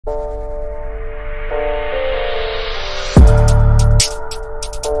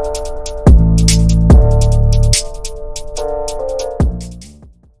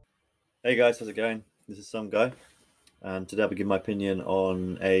Hey guys, how's it going? This is Some Guy, and today I'll be giving my opinion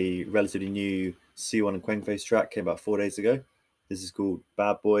on a relatively new C1 and Kwengface track. Came about 4 days ago. This is called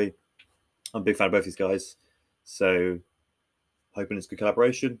Bad Boy. I'm a big fan of both these guys, so hoping it's a good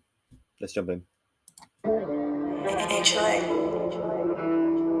collaboration. Let's jump in.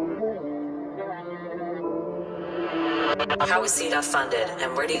 How is CDF funded,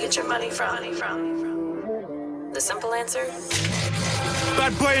 and where do you get your money from? The simple answer?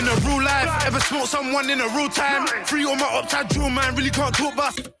 Bad boy in a real life, ever smoked someone in a real time. Free all my upside drill, man, really can't talk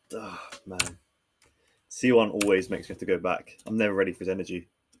about. Oh, man. C1 always makes me have to go back. I'm never ready for his energy.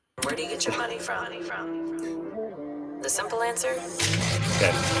 Where do you get your money from? The simple answer?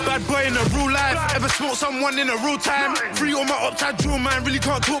 Okay. Bad boy in a real life, ever smoked someone in a real time. Free all my upside drill, man, really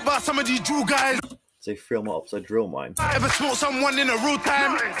can't talk about some of these drill guys. Say free on my upside drill mine. Ever smoked someone in a real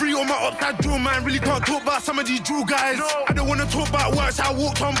time. Free all my upside drill, man, really can't talk about some of these drill guys. I don't wanna talk about works I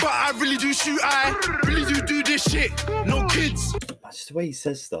walked on, but I really do shoot. I really do this shit. No kids. Just the way he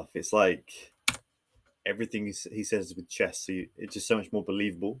says stuff, it's like everything he says with chest, so it's just so much more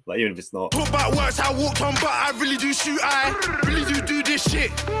believable. Like even if it's not. Talk about works I walked on, but I really do shoot. I really do this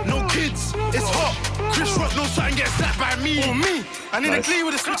shit. No kids, it's hot. Chris Rock, no something gets slapped by me or me. I need a glee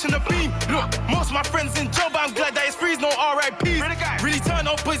with a switch in the beam. Look, most of my friends in jail, but I'm glad that it's freeze, no RIPs. Really turn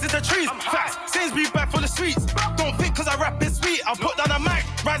off boys into trees. Facts, Sainsbury back for the sweets. Don't think cause I rap is sweet. I'll put down a mic,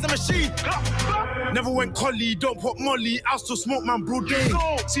 rise the machine. Never went collie, don't put molly. I'll still smoke man broad day.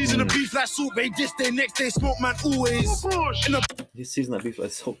 Season the beef like salt bay. This day, next day, smoke man always. In the You season that beef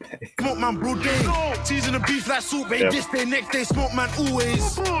like Salt Bay. smoke man broad day. Season the beef like salt bay. This day, next day, smoke man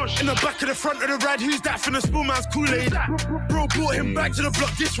always. In the back of the front of the ride, who's that finna spoon man's Kool-Aid? Bro brought him back to the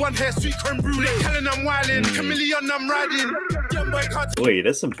block. This one here, sweet creme brulee. Helen, I'm wildin', chameleon, I'm riding. Young boy can't. Wait,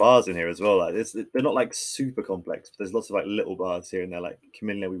 there's some bars in here as well. Like this, they're not like super complex, but there's lots of like little bars here and there. Like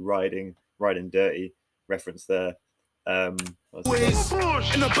chameleon, we riding dirty. Reference there. Always.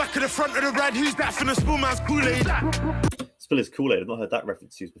 In the back of the front of the ride, who's that finna spoon man's Kool-Aid? Spill his Kool-Aid. I've not heard that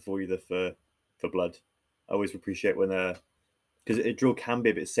reference used before either for blood. I always appreciate when because a drill can be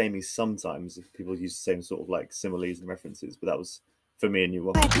a bit samey sometimes if people use the same sort of like similes and references, but that was for me a new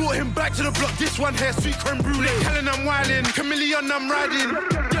one. Bro brought him back to the block. This one here, sweet creme brulee. Helen, I'm wildin', chameleon, I'm riding.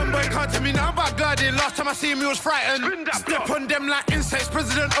 Young boy can't tell me now about guarding. Last time I see him, he was frightened. Step on them like insects.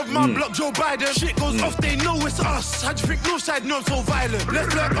 President of my block, Joe Biden. Shit goes off, they know it's us. How'd you think Northside not so violent?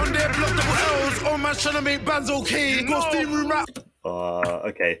 Let's lurk on their block, double L's. All man trying to make bands okay. Go steam room rap.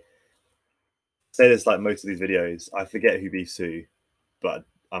 Okay. Say this like most of these videos. I forget who beefs who, but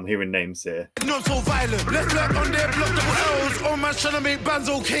I'm hearing names here. Not so violent. Let's lurk on their block, double L's. All man trying to make bands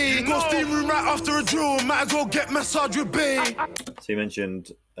okay. Go steam room right after a drill. Might as well get massage with Bay. So you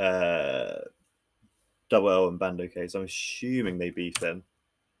mentioned Double L and Band OK, so I'm assuming they beef then.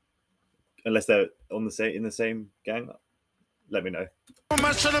 Unless they're on in the same gang. Let me know. All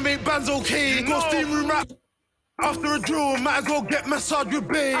man trying to make bands okay. Go steam room right after a drill. Might as well get massage with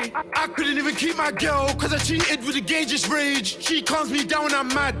Bay. I couldn't even keep my girl cause I cheated with the gauge's rage. She calms me down when I'm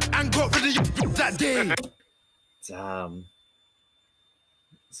mad and got rid of you that day. Damn.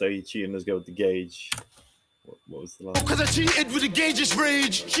 So you cheating this girl with the gauge. What was the last? Cause I cheated with the gauge's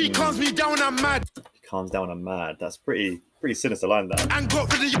rage. She calms me down when I'm mad. She calms down when I'm mad. That's pretty sinister line that. And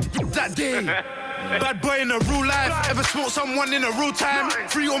got rid of you that day. Bad boy in a real life, ever smoked someone in a real time.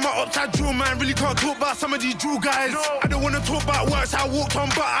 Free all my upside drill, man, really can't talk about some of these drill guys. I don't wanna talk about works I walked on,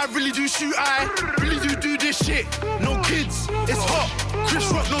 but I really do shoot. I really do this shit. No kids, it's hot.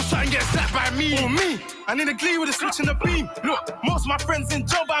 Chris Rock, no something gets slapped by me or me. I need a glee with a switch in the beam. Look, most of my friends in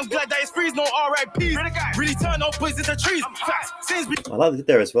jail, but I'm glad that it's freeze, no RIPs. Really turn off boys into trees. Facts, Sainsbury. I like it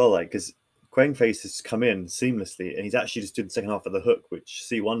there as well, like because Kwengface has come in seamlessly, and he's actually just did the second half of the hook, which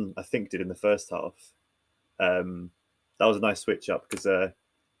C1 I think did in the first half. That was a nice switch up because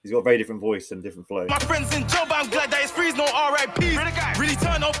he's got a very different voice and different flow. My friends in jail, but I'm glad that it's freeze, no RIPs. Really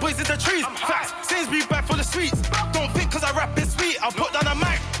turn off boys into trees. Facts, Sainsbury back for the sweets. Don't think cause I rap is sweet. I'll put down a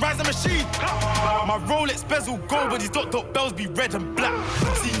mic, rise the machine. My Rolex bezel gold, but these dot bells be red and black.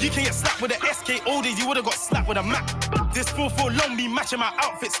 See, you can get slapped with a SK old days, you would've got slapped with a Mac. This 4-4 long be matching my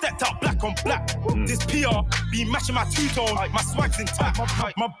outfit, stepped out black on black. This PR be matching my two-tone, my swag's intact.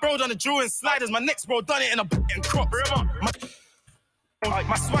 My bro done the drawing sliders, my next bro done it in a and crop.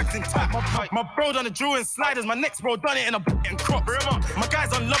 My swag's intact. My bro done the drawing sliders, my next bro done it in a and crop. My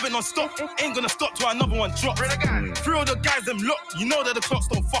guys are loving on stop, ain't gonna stop till another one drops. Three of the guys them look, you know that the clocks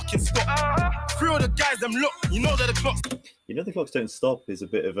don't fucking stop. Three of the guys them look, you know that the clocks. You know the clocks don't stop is a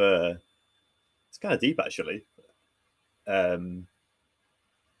bit of a. It's kind of deep actually.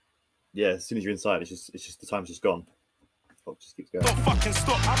 Yeah, as soon as you're inside, it's just the time's just gone. clock just keeps going. Don't fucking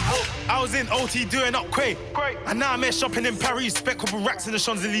stop. I was in OT doing up Quay. And now I'm here shopping in Paris. Spent couple racks in the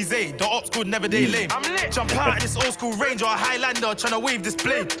Champs-Elysees. The ops called never day lame. Jump out of this old school Ranger or Highlander trying to wave this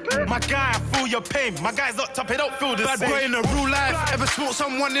blade. My guy, I feel your pain. My guy's locked up, it don't feel the same. Bad boy in a real life. Ever smoked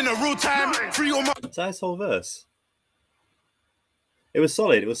someone in a real time? Free on my... That's his whole verse. It was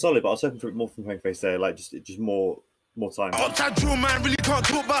solid, but I was hoping for more from Kwengface there, like just more time. Upside drill man, really can't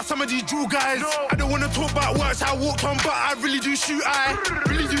talk about some of these drill guys. I don't want to talk about works I walked on, but I really do shoot. I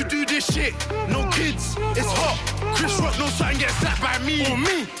really do this shit. No kids, it's hot. Chris Rock, no something get slapped by me or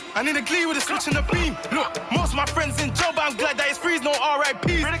me. And in the glee with a switch in the beam. Look, most of my friends in jail, but I'm glad that it's freeze, no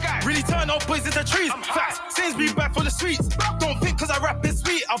RIPs. Really turn off boys into trees. Facts, Sainsbury back full of sweets. Don't think cause I rap is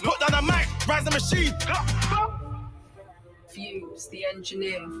sweet, I'll put down a mic, rise the machine. Fuse, the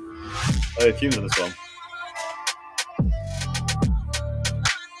engineer. Oh, yeah, Fumes on this one.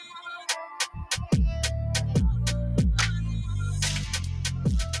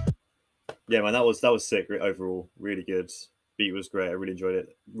 Yeah, man, that was sick overall. Really good. Beat was great. I really enjoyed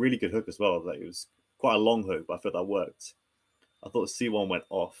it. Really good hook as well. Like, it was quite a long hook, but I thought that worked. I thought C1 went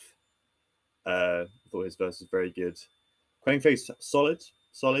off. I thought his verse was very good. Kwengface, solid.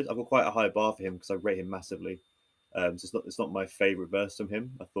 I've got quite a high bar for him because I rate him massively. So it's not my favorite verse from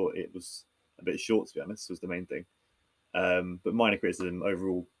him. I thought it was a bit short, to be honest, was the main thing. But minor criticism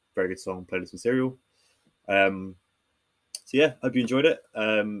overall, very good song, playlist material. So yeah, hope you enjoyed it.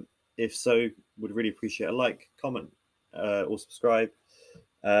 If so, would really appreciate a like, comment, or subscribe.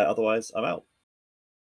 Otherwise, I'm out.